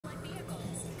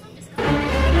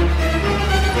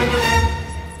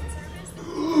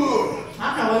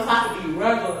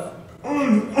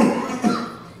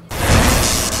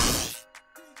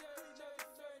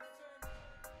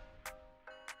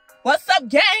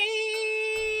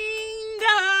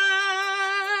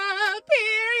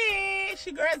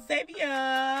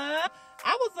FUNNYAZAVIA.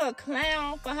 I was a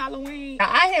clown for Halloween.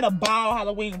 I had a ball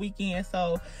Halloween weekend,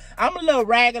 so I'm a little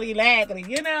raggedy,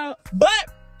 you know.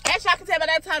 But as y'all can tell by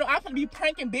that title, I'm gonna be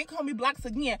pranking Big Homie Blocks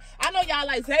again. I know y'all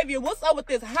like, Xavier, what's up with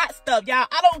this hot stuff, y'all?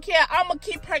 I don't care. I'm gonna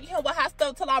keep pranking him with hot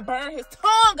stuff till I burn his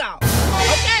tongue off.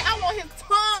 Okay? I want his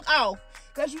tongue off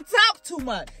because you talk too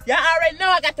much. Y'all already know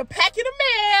I got the pack in the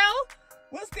mail.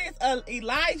 What's this?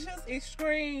 Elijah's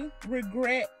Extreme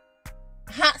Regret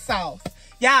Hot Sauce.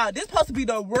 Y'all, this supposed to be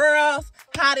the world's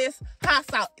hottest hot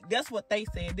sauce. That's what they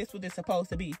said. This what it's supposed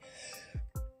to be.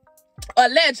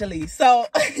 Allegedly. So,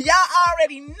 y'all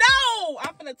already know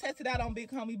I'm gonna test it out on Big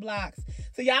Homie Blocks.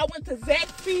 So, y'all went to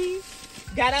Zaxby's,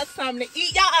 got us something to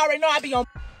eat. Y'all already know I be on.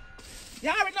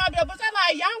 Y'all already know I be on. But y'all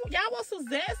like, y'all want some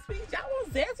Zaxby's? Y'all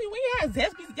want Zaxby's? We ain't have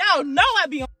Zaxby's. Y'all know I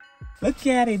be on. Look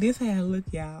at it. This how it look,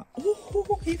 y'all.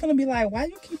 Ooh, he gonna be like, why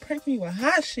you keep pranking me with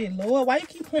hot shit, Lord? Why you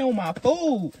keep playing with my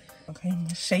food? Okay, I'm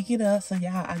gonna shake it up. So,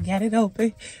 y'all, I got it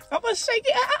open. I'm gonna shake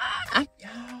it.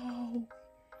 Y'all.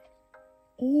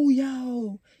 Oh,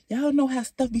 y'all know how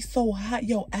stuff be so hot.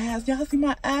 Yo, eyes. Y'all see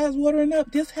my eyes watering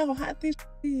up? This how hot this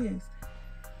is.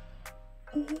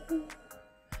 Ooh.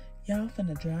 Y'all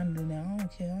finna drown it now. I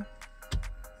don't care.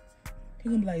 He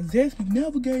gonna be like, Zaxby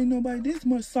never gave nobody this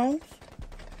much sauce.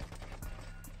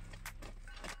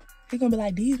 He gonna be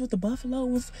like, these with the buffalo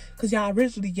ones, cause y'all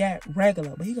originally got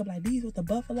regular, but he gonna be like, these with the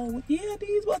buffalo ones. Yeah,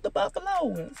 these was the buffalo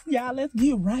ones. Y'all, let's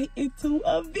get right into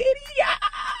a video.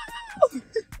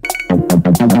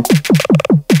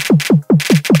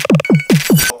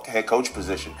 Head coach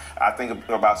position. I think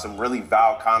about some really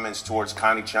vile comments towards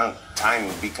Connie Chung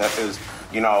timing, because,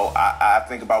 you know, I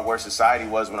think about where society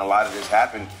was when a lot of this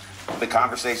happened. The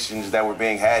conversations that were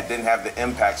being had didn't have the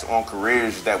impacts on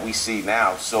careers that we see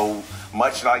now. So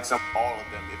much like all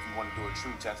of them, if you want to do a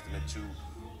true testament to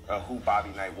who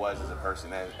Bobby Knight was as a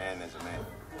person and as a man.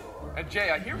 And Jay,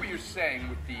 I hear what you're saying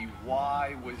with the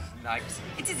why was nice.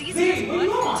 It's as easy as 1,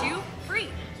 2, free.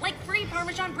 Like free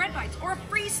Parmesan bread bites, or a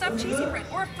free stuffed cheesy bread,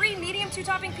 or a free medium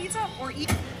 2-topping pizza, or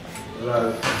eat.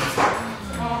 Let's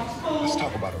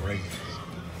talk about a regular.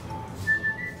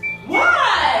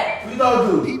 What? We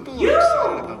don't do. People are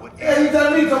excited about what Yeah, you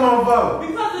telling me come on phone.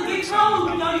 Because it get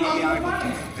cold, you know you AI gonna will be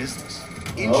do for business.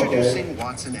 Introducing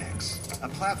Watson X, a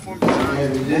platform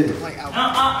designed to multiply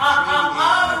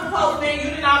output. Postman, you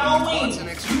did not go win.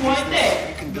 You want that.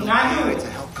 You can build Not AI do to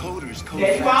it. help coders code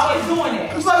Yeah, you always doing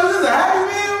that. You thought this is a happy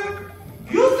meal?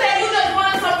 You said you just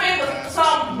wanted some fingers,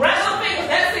 some regular fingers,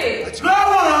 that's it. No, I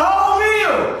want a whole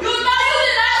meal. You know you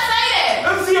did not say that.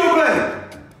 Let me see your plate.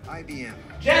 IBM.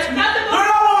 Just nothing No, but...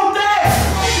 I want that.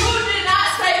 You did not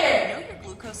say that. Know your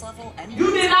glucose level and You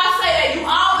did not say that. You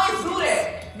always do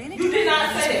that. You did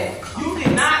not say that. You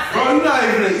did not say Bro, you're not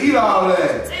even gonna eat all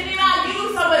that. They did not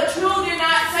use some, but you did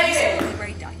not say that.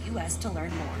 Celebrate.us to learn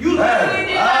more. You literally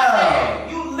did not say that.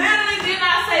 You literally did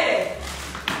not say that.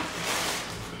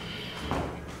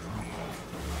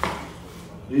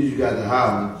 At least you got the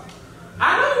hot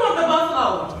I know you want the buffalo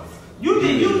ones. You one.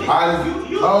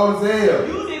 did. Cold as hell.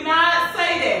 You did not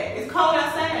say that. It's cold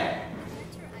outside.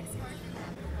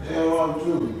 Yeah, I'm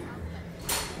true.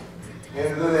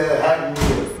 Can't do that happy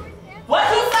meal. What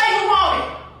you say you wanted?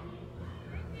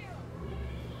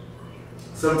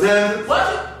 Sometimes,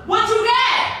 What you got?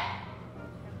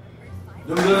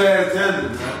 them little ass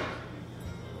tenders, man.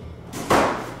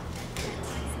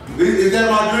 Is that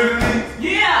my drink?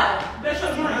 Yeah, that's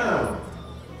your drink. Yeah.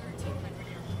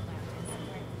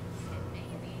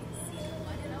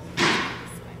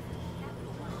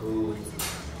 Cool.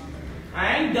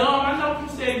 I ain't dumb. I know what you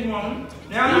said you want.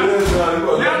 Now You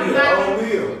want you the whole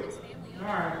meal.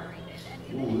 Alright.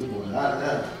 Ooh, this one hot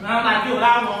now. Now I'm not get what I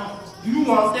want. You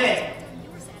want that.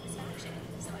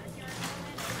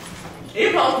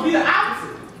 It's supposed to be the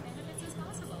opposite.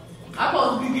 I'm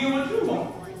supposed to be getting what you want.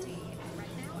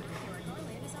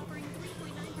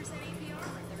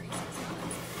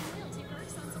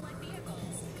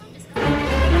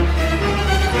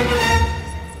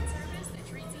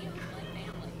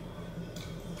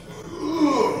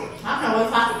 I can't wait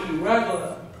if I can eat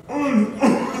regular.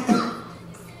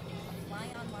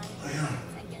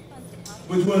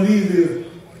 Which one of these is?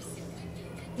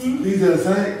 These are the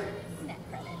same?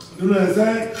 Them are the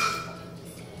same?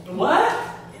 What?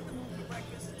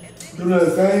 Them are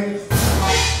the same?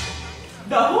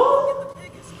 The who?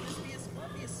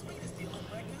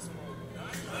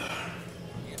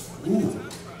 Ooh.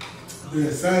 They're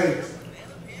the same.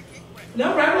 No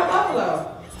regular buffalo.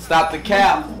 Stop the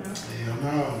cap. Damn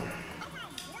no.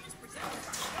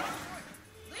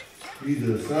 These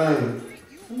are the same.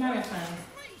 Not that same.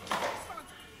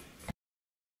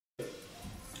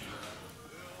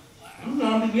 I'm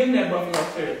gonna be keep getting that buffalo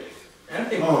shirt. That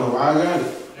thing. I don't know why I got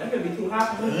it. That could be too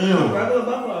hot for me. Damn. Regular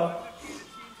buffalo.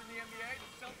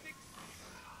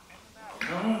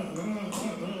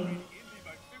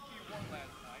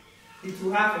 He's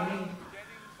too hot for me.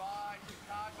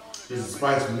 This is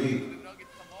spicy meat.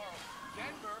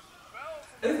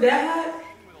 Is that hot?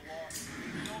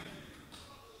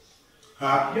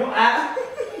 Hot? Your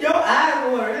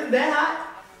eyes water. Is that hot?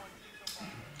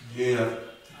 Yeah.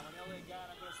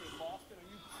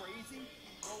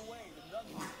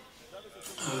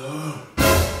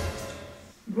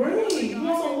 Green. You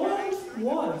want some water?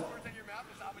 Water.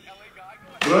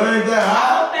 Well, ain't that I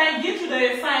hot? hope they ain't get you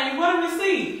there saying, what do we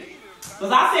see?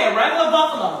 Because I said regular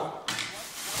buffalo.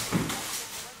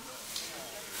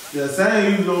 The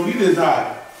same you don't be this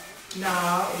hot.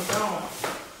 No, it don't.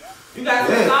 You got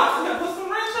some sauce and put some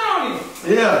ranch on it.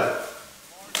 Yeah.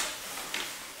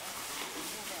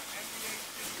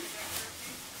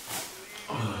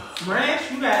 Ranch,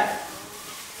 you got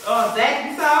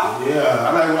Zachary sauce. Yeah, I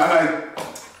like.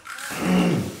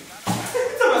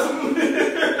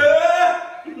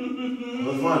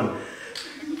 What's funny?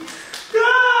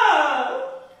 God.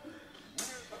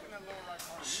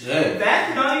 Shit. That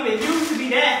don't even used to be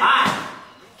that hot.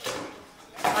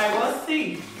 Like, let's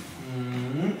see.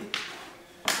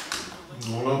 I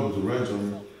don't know if it's a wrench on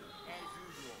me.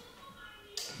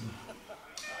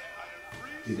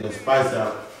 Get that spice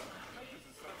out.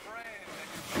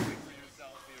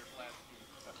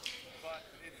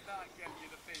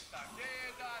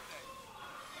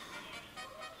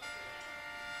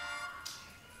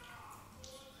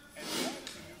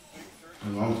 A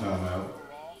long time out.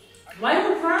 Why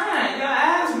you crying? Your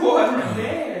eyes watering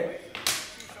there.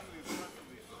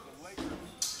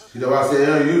 See that why I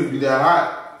said it used to be that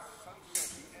hot.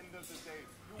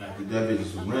 I think that bitch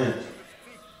is some ranch.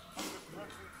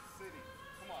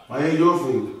 Why ain't your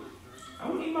food? I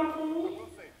want to eat my food.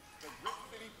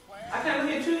 I can't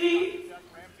let you eat.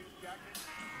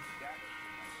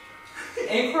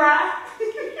 And cry.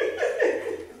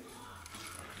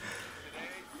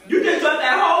 You just drank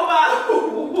that whole bottle of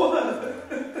water.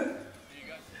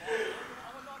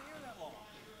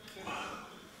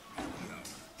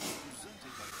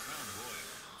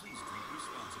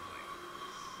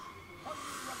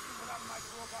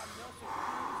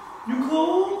 You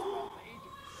cool?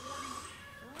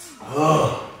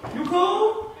 You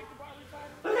cool?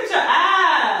 Look at your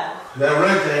eyes. That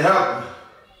ranch ain't helping.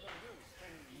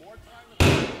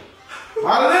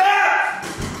 Out of there!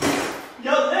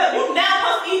 Your lip. You never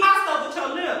supposed to eat hot stuff with your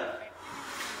lip.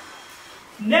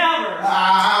 Never.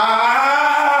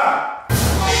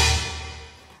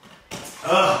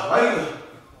 Why you?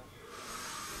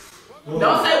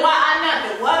 Don't say why I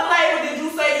nothing. What flavor did you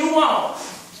say you want?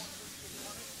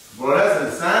 Bro, that's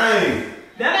insane.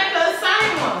 That ain't the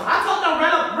same ones. I told them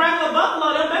regular buffalo,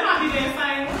 them may not be the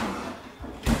same ones.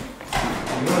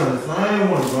 You're the same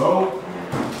one, bro.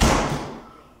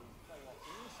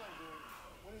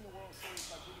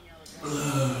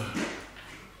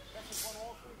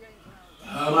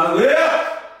 My lip.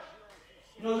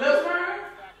 Your lips burn?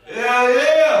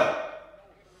 Yeah.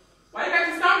 Why you got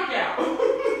your stomach out?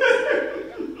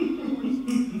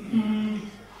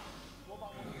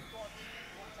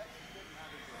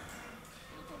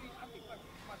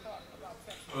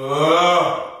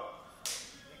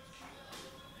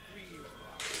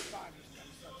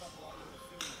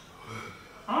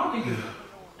 I don't think you.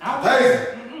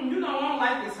 Hey. You know I don't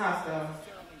like this hot stuff.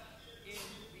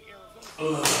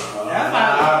 That's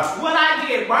like what I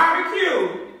did,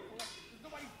 barbecue.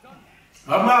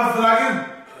 My mouth feel like it's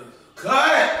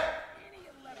cut.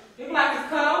 It look like it's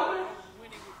cut open.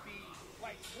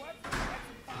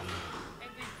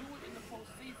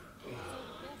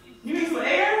 You need some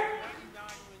air?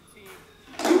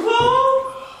 You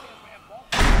cool?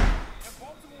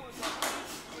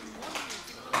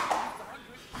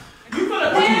 You put the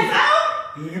pants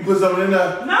out? You put something in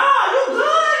there? No, you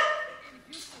good?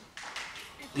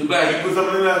 You black, you put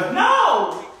something in there?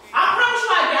 No. I promise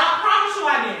you I did. I promise you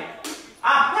I didn't.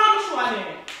 I promise you I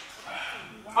didn't.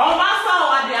 On my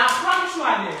soul I did. I promise you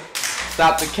I did.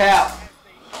 Stop the cap.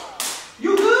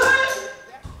 You good?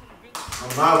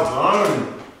 My mouth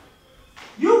burning.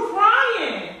 You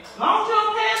crying. Long as you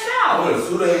don't pass I out. wanna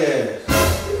sue their ass.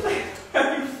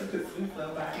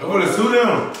 I wanna sue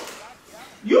them.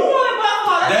 You wanted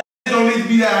buffalo. That don't need to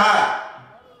be that hot.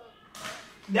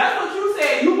 That's what you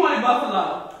said. You wanted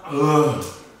buffalo.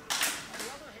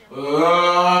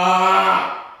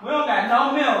 We don't got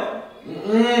no milk.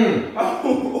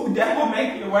 Oh, that will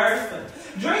make it worse.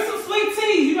 Drink some sweet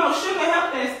tea. You know, sugar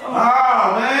help that stuff.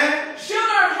 Oh, man.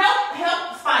 Sugar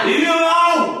help spice. Leave me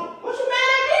alone. What you mad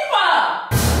at me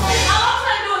for?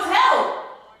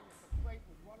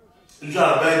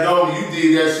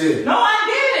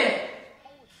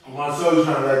 door, you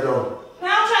trying to back door?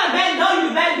 Now I'm trying to back door. You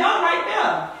back door right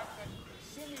there.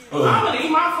 I'm gonna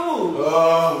eat my food.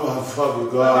 Oh my fucking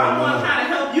God. I'm gonna try to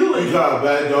help you. You trying to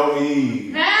back door me?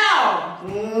 Now.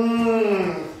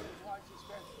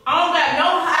 I don't got no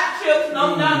hot chips,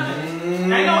 no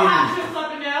nothing. Ain't no hot chips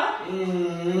up in there.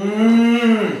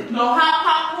 No hot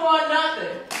popcorn,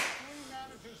 nothing.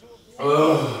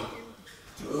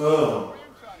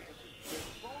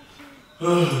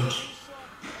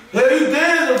 Hey, you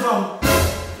dancing for?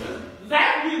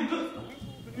 Zach, you good?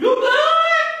 You good?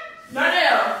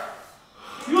 Danielle,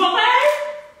 you okay?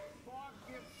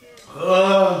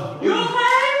 You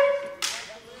okay?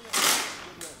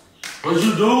 What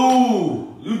you do?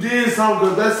 You did something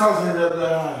because that sauce ain't that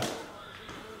bad.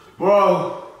 Bro.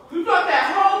 You took that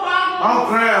whole bottle? I'm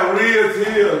crying real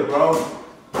tears, bro.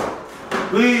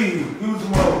 Please, give me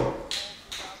some more.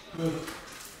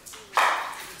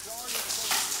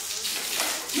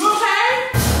 You okay?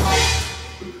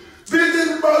 This is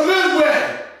my little way.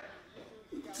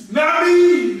 Not me.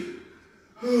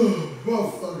 Oh,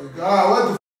 fucking God. What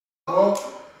the bro?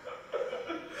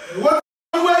 What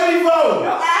the you waiting for?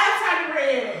 Your eyes turning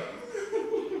red.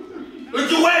 What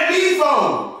you waiting me for?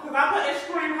 Because I put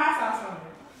extreme hot sauce on it.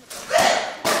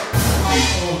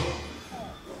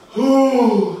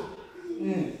 Ooh.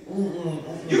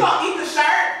 You gonna eat the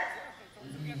shirt?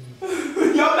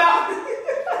 Your mouth.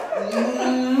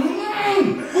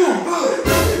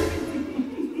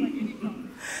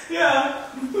 Yeah.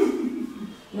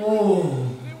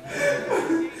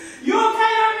 You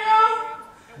okay, Danielle?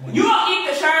 You gonna eat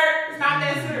the shirt? It's not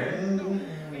that serious.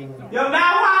 Your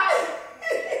mouth hot?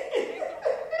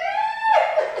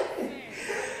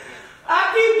 I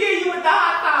keep getting you with the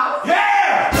hot sauce.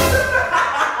 Yeah!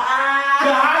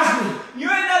 The hot. You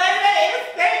ain't know that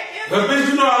it's But bitch,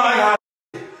 you know I like hot.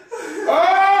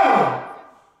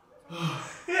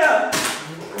 yeah.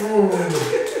 Woo!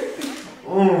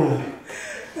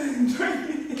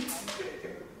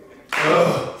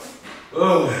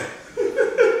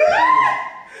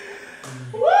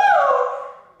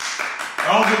 I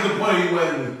don't get the point you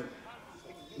waiting me.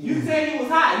 You said you was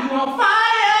hot. You on fire.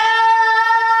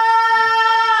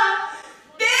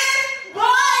 This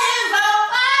boy is on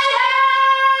fire.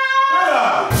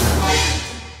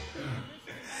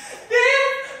 This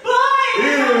boy is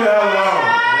Leave on me alone,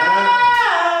 fire.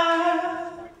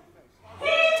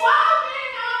 He's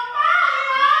walking on fire.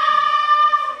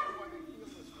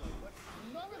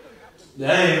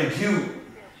 That ain't even cute.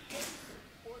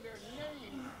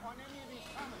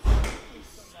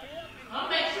 I'll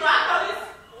make sure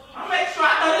I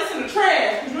throw this in the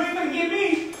trash, because you ain't gonna get me.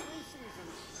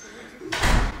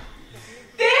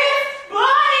 This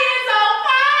boy is on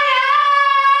fire!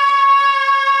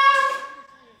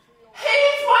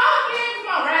 He's walking. Come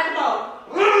on, ride the boat.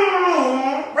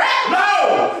 Ride the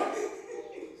boat!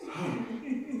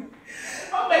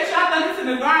 I'll make sure I throw this in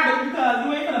the garbage, because you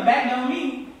ain't gonna back on me.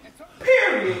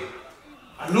 Period.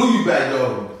 I knew you back door.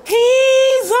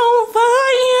 He's on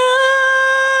fire!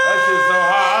 That shit's so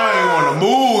hot, I ain't want to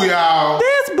move, y'all.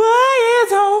 This boy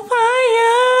is on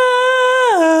fire.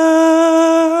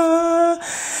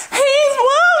 He's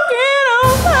walking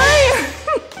on fire.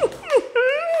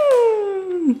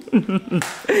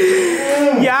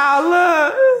 Y'all,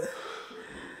 look.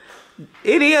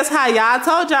 It is hot, y'all. I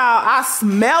told y'all I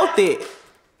smelt it.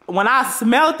 When I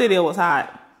smelt it, it was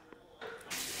hot.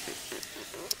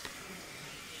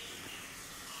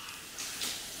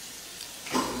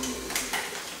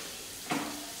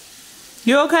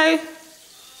 You okay?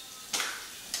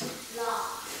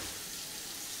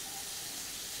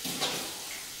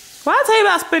 Why I tell you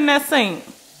about spitting that sink?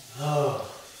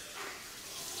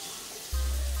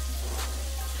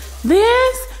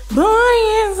 This boy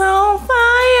is on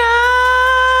fire.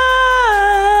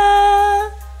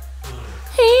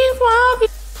 He's walking.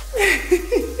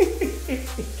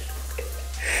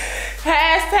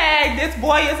 Hashtag this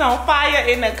boy is on fire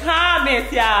in the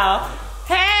comments, y'all.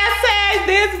 Hashtag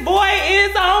this boy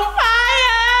is on fire.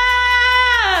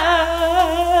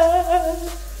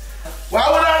 Why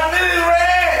would I feel it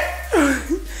red?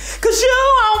 Cause you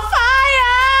on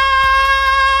fire.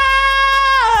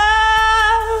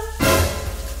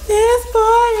 This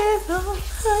boy is on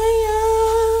fire.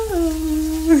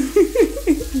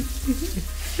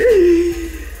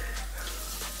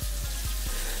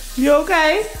 You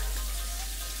okay?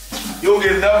 You'll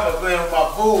get enough of playing with my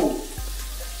food.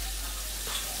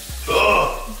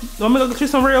 Want me to go get you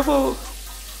some real food?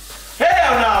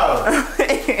 Hell no!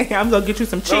 I'm gonna get you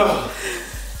some chicken.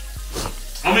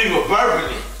 I'm even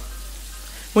burping it.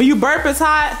 When you burp, it's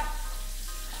hot.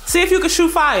 See if you can shoot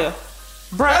fire.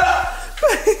 Bruh.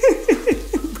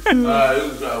 You can try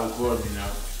to record me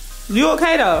now. You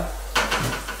okay though?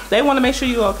 They want to make sure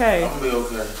you okay. I'm gonna be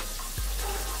okay.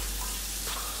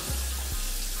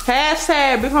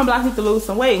 Hashtag Big Homie Blocks need to lose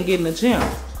some weight and get in the gym.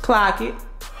 Clock it.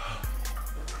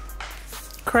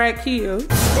 Crack kills.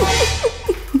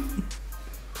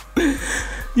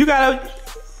 You gotta.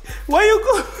 Where you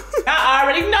go? I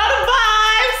already know the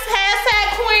vibes.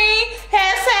 Hashtag Queen.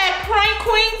 Hashtag Prank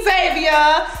Queen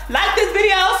Xavia. Like this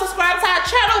video. Subscribe to our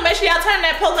channel. Make sure y'all turn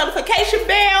that post notification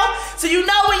bell so you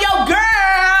know when your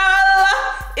girl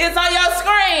is on your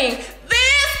screen.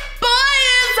 This boy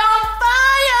is on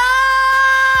fire.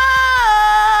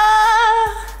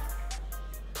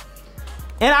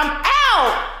 And I'm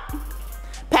out.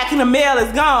 Packing the mail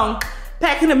is gone.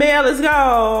 Packing the mail is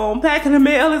gone. Packing the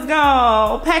mail is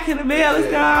gone. Packing the mail is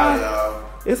gone.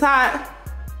 It's hot.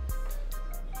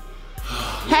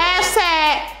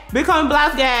 Hashtag Big Homie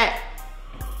Blocks got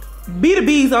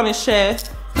B2Bs on his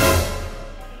chest.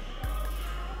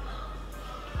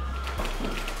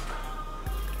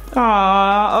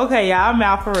 Aw, okay, y'all. I'm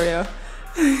out for real.